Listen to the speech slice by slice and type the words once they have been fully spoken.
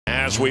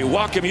as we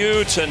welcome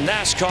you to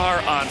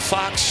NASCAR on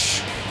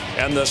Fox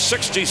and the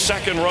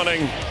 62nd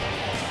running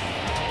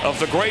of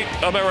the Great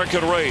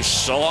American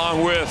Race.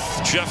 Along with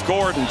Jeff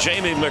Gordon,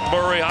 Jamie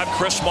McMurray, I'm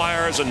Chris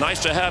Myers, and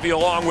nice to have you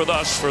along with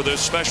us for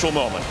this special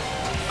moment.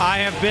 I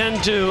have been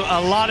to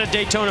a lot of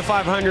Daytona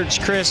 500s,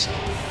 Chris.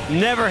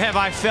 Never have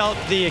I felt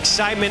the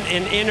excitement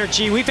and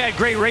energy. We've had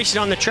great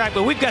racing on the track,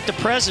 but we've got the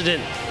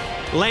president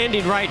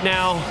landing right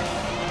now.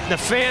 The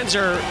fans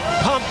are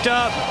pumped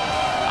up.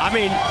 I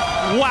mean,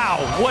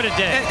 wow, what a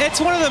day. It's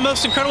one of the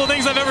most incredible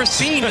things I've ever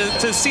seen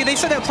to see. They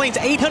said that plane's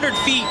 800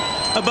 feet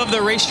above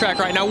the racetrack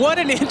right now. What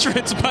an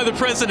entrance by the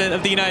President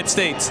of the United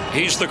States.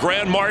 He's the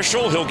Grand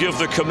Marshal. He'll give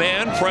the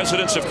command.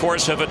 Presidents, of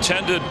course, have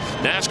attended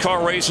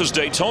NASCAR races,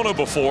 Daytona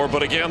before,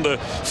 but again, the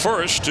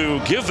first to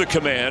give the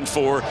command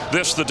for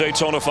this, the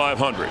Daytona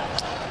 500.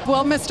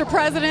 Well, Mr.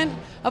 President,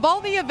 of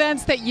all the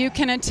events that you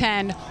can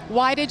attend,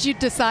 why did you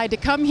decide to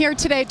come here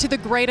today to the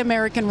Great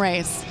American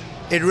Race?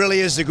 It really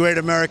is the Great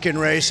American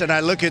Race, and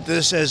I look at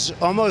this as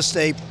almost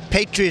a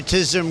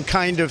patriotism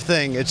kind of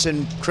thing. It's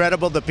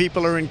incredible. The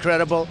people are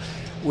incredible.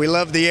 We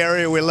love the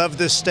area. We love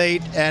the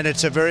state, and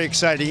it's a very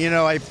exciting. You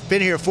know, I've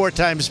been here 4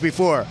 times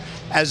before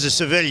as a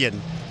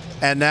civilian,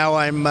 and now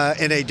I'm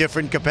in a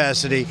different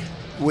capacity.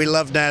 We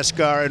love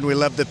NASCAR, and we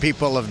love the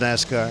people of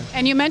NASCAR.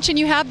 And you mentioned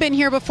you have been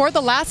here before,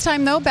 the last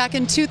time, though, back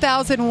in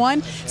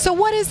 2001. So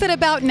what is it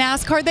about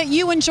NASCAR that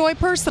you enjoy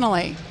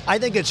personally? I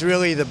think it's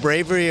really the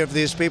bravery of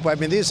these people. I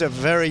mean, these are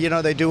very, you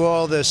know, they do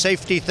all the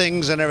safety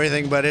things and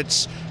everything, but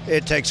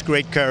it takes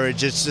great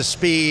courage. It's the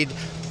speed.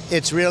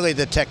 It's really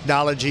the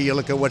technology. You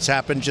look at what's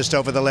happened just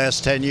over the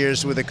last 10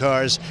 years with the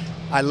cars.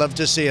 I love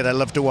to see it. I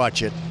love to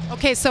watch it.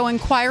 Okay, so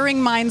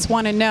inquiring minds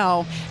want to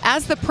know,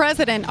 as the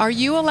president, are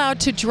you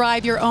allowed to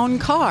drive your own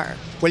car?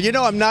 Well, you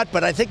know I'm not,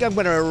 but I think I'm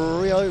going to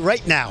really,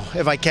 right now,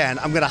 if I can,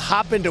 I'm going to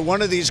hop into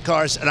one of these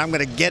cars and I'm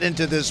going to get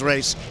into this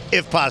race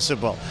if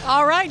possible.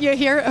 All right, you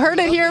heard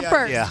it here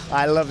first. Yeah,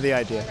 I love the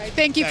idea. Right,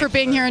 thank you for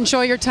being here.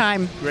 Enjoy your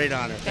time. Great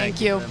honor. Thank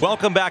you.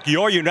 Welcome back,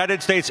 your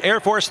United States Air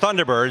Force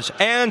Thunderbirds,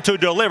 and to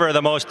deliver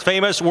the most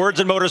famous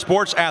words in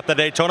motorsports at the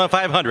Daytona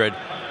 500.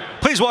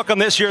 Please welcome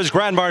this year's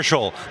Grand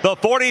Marshal, the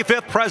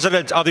 45th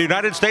President of the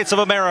United States of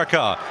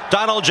America,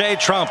 Donald J.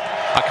 Trump,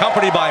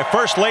 accompanied by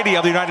First Lady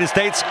of the United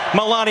States,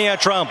 Melania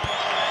Trump.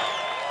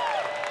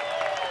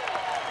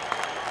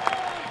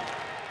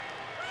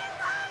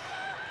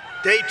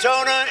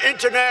 Daytona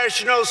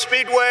International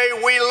Speedway,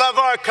 we love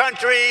our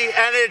country,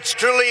 and it's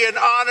truly an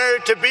honor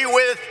to be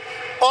with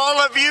all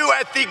of you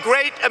at the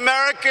Great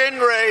American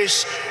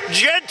Race.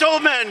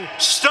 Gentlemen,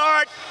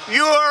 start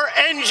your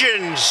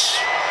engines.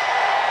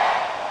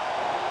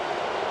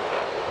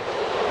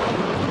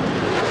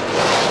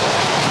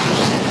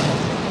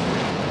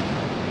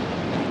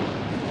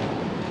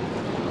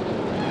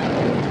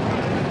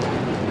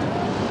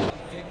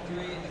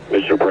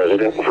 Mr.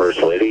 President and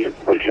First Lady,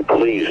 would you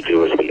please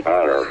do us the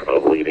honor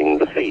of leading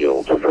the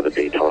field for the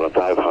Daytona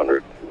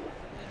 500?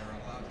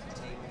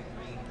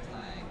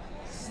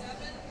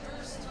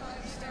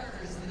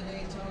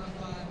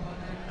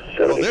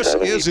 Well, this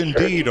is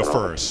indeed a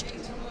first.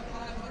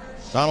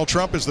 Donald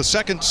Trump is the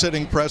second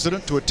sitting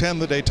president to attend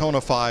the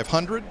Daytona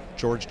 500.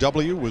 George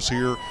W. was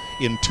here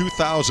in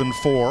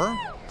 2004.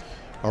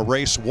 A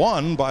race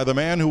won by the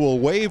man who will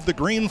wave the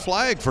green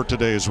flag for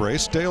today's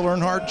race, Dale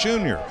Earnhardt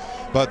Jr.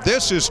 But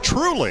this is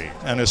truly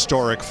an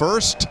historic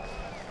first.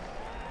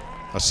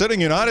 A sitting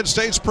United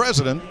States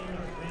president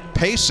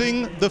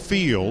pacing the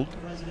field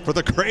for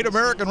the Great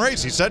American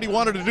Race. He said he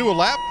wanted to do a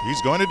lap.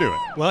 He's going to do it.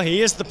 Well,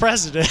 he is the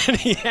president.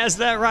 He has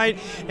that right.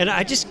 And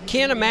I just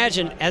can't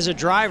imagine, as a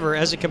driver,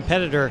 as a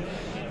competitor,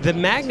 the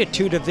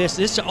magnitude of this.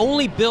 This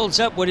only builds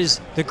up what is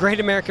the Great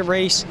American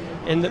Race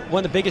and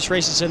one of the biggest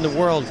races in the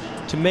world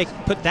to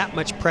put that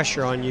much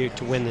pressure on you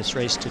to win this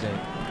race today.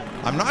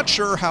 I'm not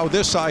sure how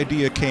this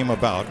idea came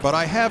about, but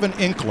I have an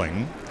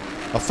inkling.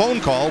 A phone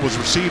call was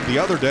received the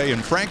other day in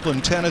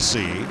Franklin,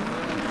 Tennessee,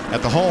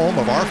 at the home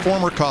of our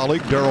former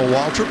colleague Darrell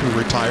Waltrip, who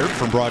retired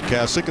from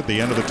broadcasting at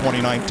the end of the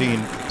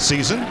 2019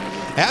 season,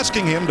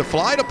 asking him to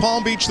fly to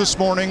Palm Beach this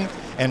morning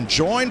and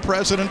join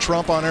President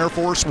Trump on Air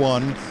Force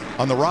One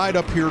on the ride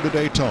up here to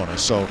Daytona.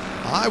 So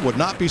I would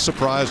not be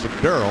surprised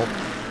if Darrell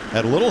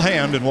had a little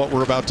hand in what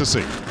we're about to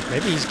see.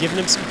 Maybe he's giving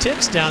him some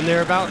tips down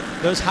there about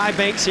those high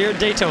banks here in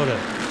Daytona.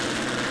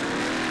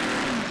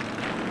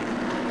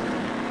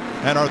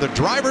 And are the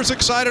drivers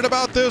excited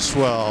about this?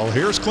 Well,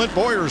 here's Clint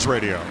Boyer's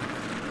radio.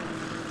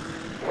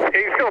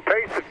 He's going to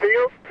pace the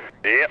field?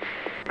 Yep.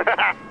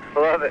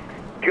 Love it.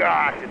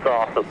 Gosh, it's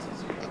awesome.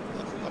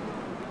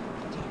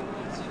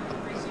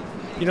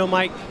 You know,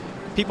 Mike,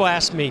 people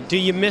ask me, do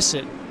you miss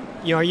it?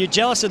 You know, are you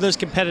jealous of those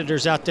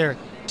competitors out there?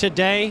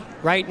 Today,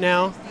 right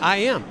now, I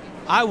am.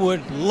 I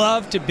would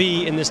love to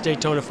be in this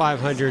Daytona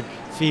 500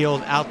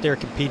 field out there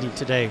competing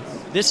today.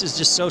 This is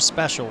just so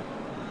special.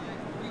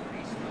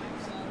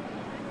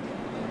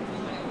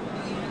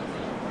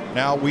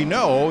 Now, we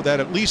know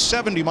that at least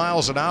 70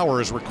 miles an hour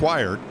is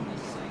required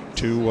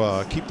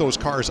to keep those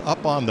cars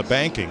up on the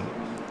banking.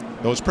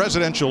 Those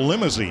presidential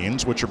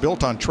limousines, which are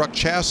built on truck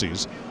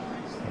chassis,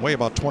 weigh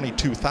about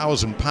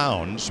 22,000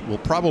 pounds, will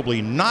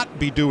probably not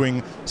be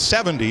doing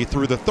 70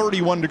 through the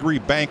 31-degree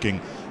banking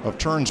of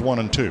turns 1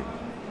 and 2.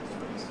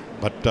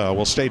 But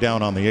will stay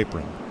down on the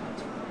apron.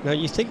 Now,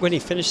 you think when he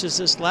finishes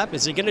this lap,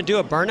 is he going to do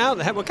a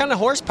burnout? What kind of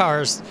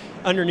horsepower is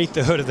underneath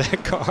the hood of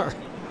that car?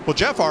 Well,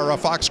 Jeff, our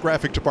Fox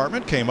graphic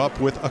department came up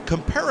with a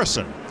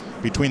comparison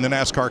between the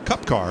NASCAR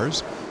Cup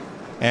cars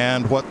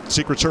and what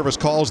Secret Service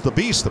calls the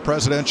Beast, the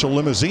presidential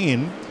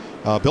limousine,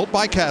 built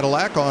by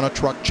Cadillac on a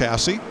truck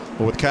chassis.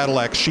 But with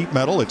Cadillac sheet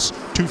metal, it's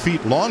 2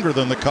 feet longer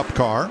than the Cup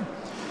car.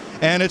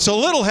 And it's a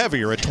little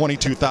heavier at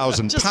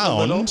 22,000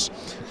 pounds.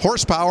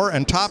 Horsepower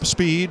and top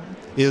speed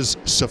is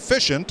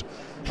sufficient,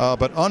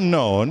 but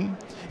unknown.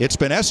 It's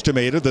been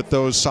estimated that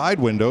those side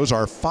windows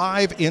are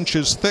 5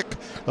 inches thick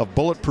of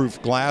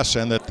bulletproof glass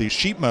and that the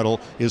sheet metal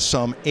is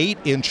some 8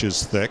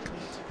 inches thick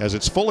as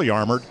it's fully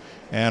armored.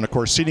 And, of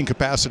course, seating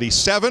capacity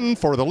 7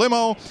 for the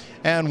limo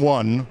and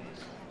 1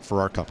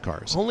 for our Cup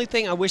cars. Only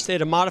thing I wish they'd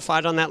have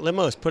modified on that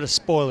limo is put a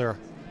spoiler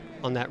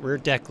on that rear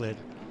deck lid.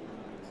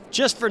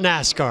 Just for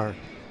NASCAR.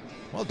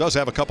 Well, it does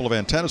have a couple of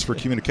antennas for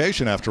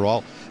communication, after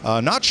all.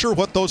 Not sure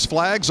what those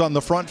flags on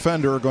the front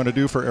fender are going to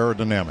do for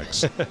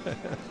aerodynamics.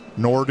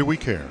 Nor do we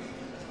care.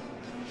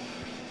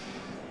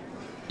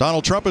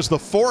 Donald Trump is the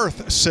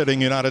 4th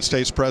sitting United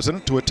States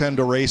president to attend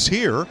a race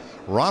here.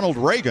 Ronald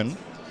Reagan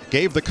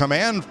gave the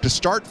command to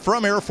start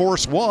from Air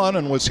Force One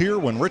and was here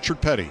when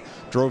Richard Petty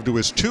drove to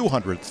his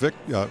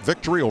 200th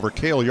victory over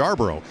Cale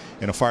Yarborough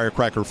in a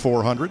Firecracker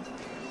 400.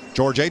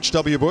 George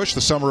H.W. Bush,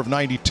 the summer of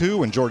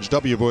 '92, and George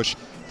W. Bush,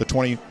 the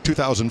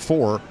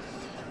 2004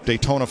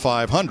 Daytona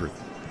 500.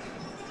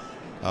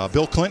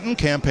 Bill Clinton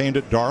campaigned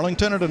at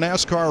Darlington at a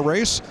NASCAR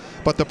race,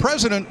 but the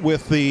president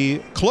with the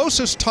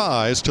closest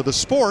ties to the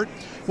sport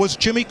was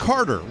Jimmy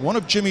Carter. One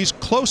of Jimmy's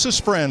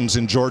closest friends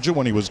in Georgia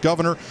when he was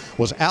governor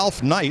was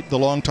Alf Knight, the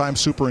longtime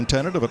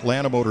superintendent of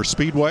Atlanta Motor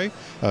Speedway.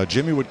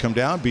 Jimmy would come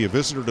down, be a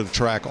visitor to the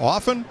track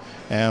often,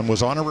 and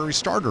was honorary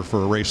starter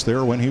for a race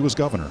there when he was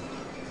governor.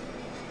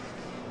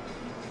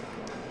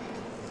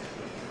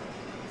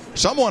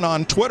 Someone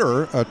on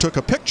Twitter took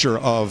a picture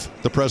of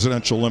the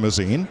presidential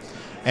limousine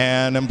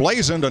and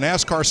emblazoned a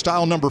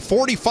NASCAR-style number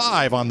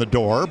 45 on the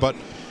door, but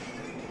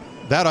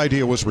that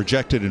idea was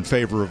rejected in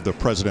favor of the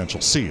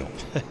presidential seal.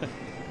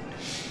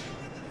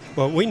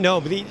 Well, we know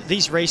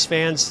these race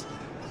fans,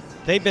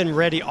 they've been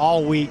ready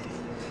all week.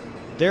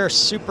 They're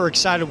super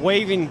excited,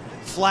 waving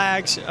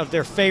flags of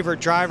their favorite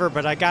driver,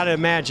 but I got to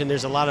imagine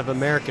there's a lot of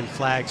American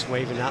flags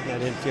waving out in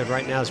that infield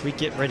right now as we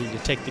get ready to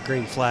take the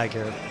green flag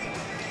here.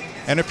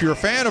 And if you're a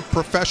fan of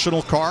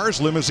professional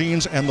cars,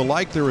 limousines, and the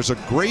like, there is a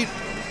great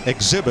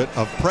exhibit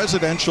of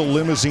presidential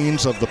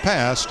limousines of the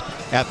past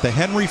at the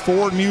Henry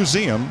Ford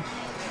Museum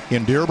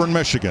in Dearborn,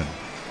 Michigan.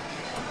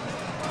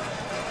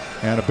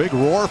 And a big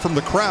roar from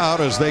the crowd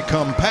as they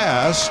come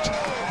past.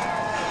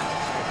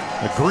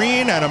 The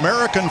green and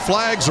American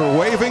flags are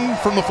waving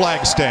from the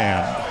flag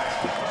stand.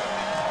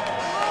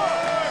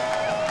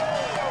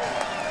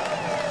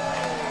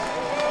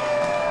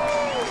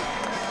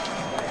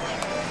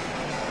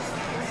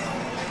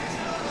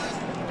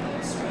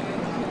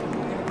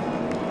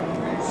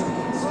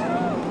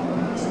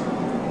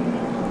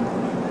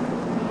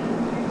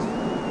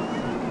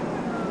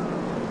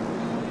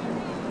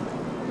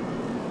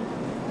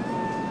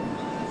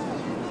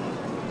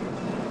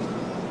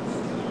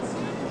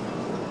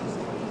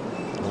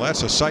 Well,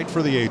 that's a sight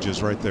for the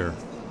ages right there.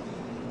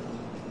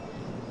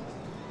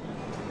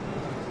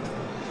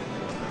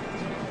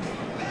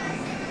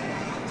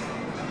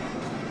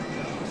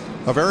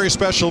 A very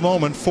special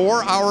moment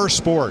for our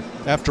sport.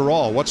 After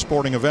all, what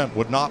sporting event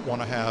would not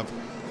want to have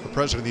the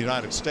President of the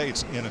United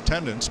States in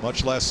attendance,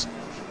 much less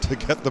to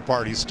get the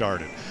party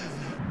started?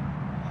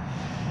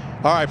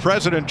 All right,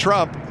 President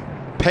Trump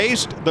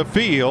paced the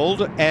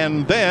field,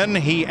 and then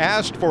he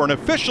asked for an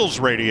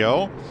official's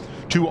radio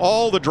to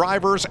all the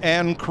drivers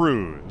and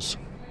crews.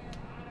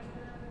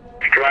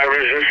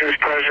 Drivers, this is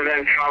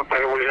President Trump,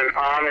 and it was an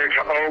honor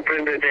to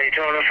open the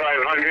Daytona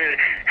 500.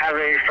 Have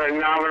a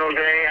phenomenal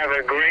day. Have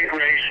a great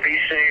race. Be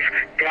safe.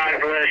 God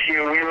bless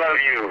you. We love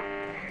you.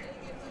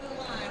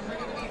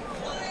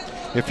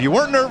 If you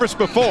weren't nervous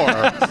before,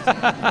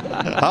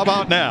 how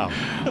about now?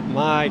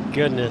 My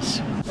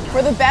goodness.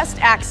 For the best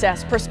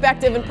access,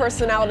 perspective, and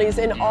personalities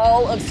in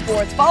all of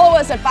sports, follow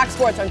us at Fox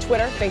Sports on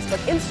Twitter, Facebook,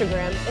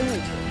 Instagram,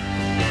 and YouTube.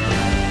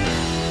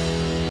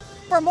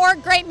 For more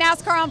great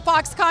NASCAR on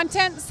Fox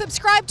content,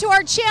 subscribe to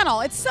our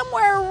channel. It's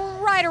somewhere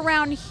right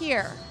around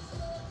here.